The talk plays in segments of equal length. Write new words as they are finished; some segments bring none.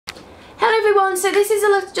everyone, so this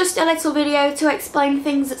is just a little video to explain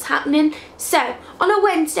things that's happening. So on a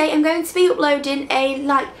Wednesday I'm going to be uploading a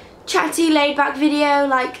like chatty laid back video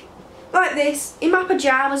like this in my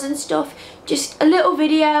pyjamas and stuff. Just a little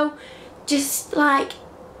video, just like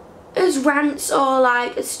as rants or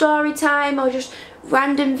like a story time or just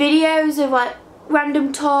random videos of like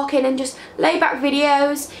random talking and just laid back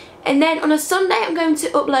videos. And then on a Sunday I'm going to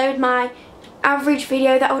upload my average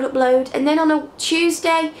video that I would upload, and then on a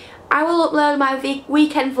Tuesday I will upload my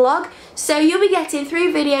weekend vlog. So you'll be getting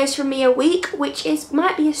 3 videos from me a week, which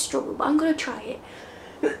might be a struggle, but I'm going to try it.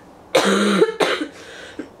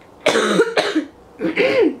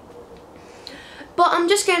 But I'm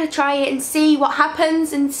just going to try it and see what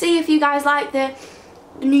happens and see if you guys like the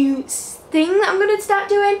new thing that I'm going to start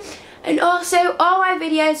doing. And also all my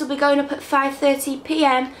videos will be going up at 5:30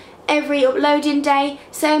 PM every uploading day,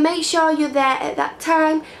 so make sure you're there at that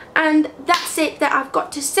time. And that's it that I've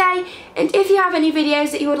got to say. And if you have any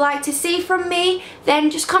videos that you would like to see from me, then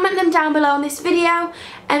just comment them down below on this video,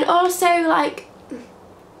 and also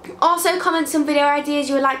comment some video ideas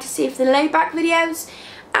you would like to see for the laid back videos.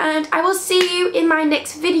 And I will see you in my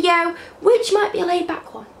next video, which might be a laid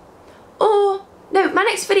back one, or no, my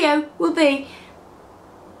next video will be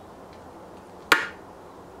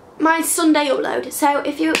my Sunday upload.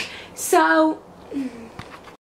 So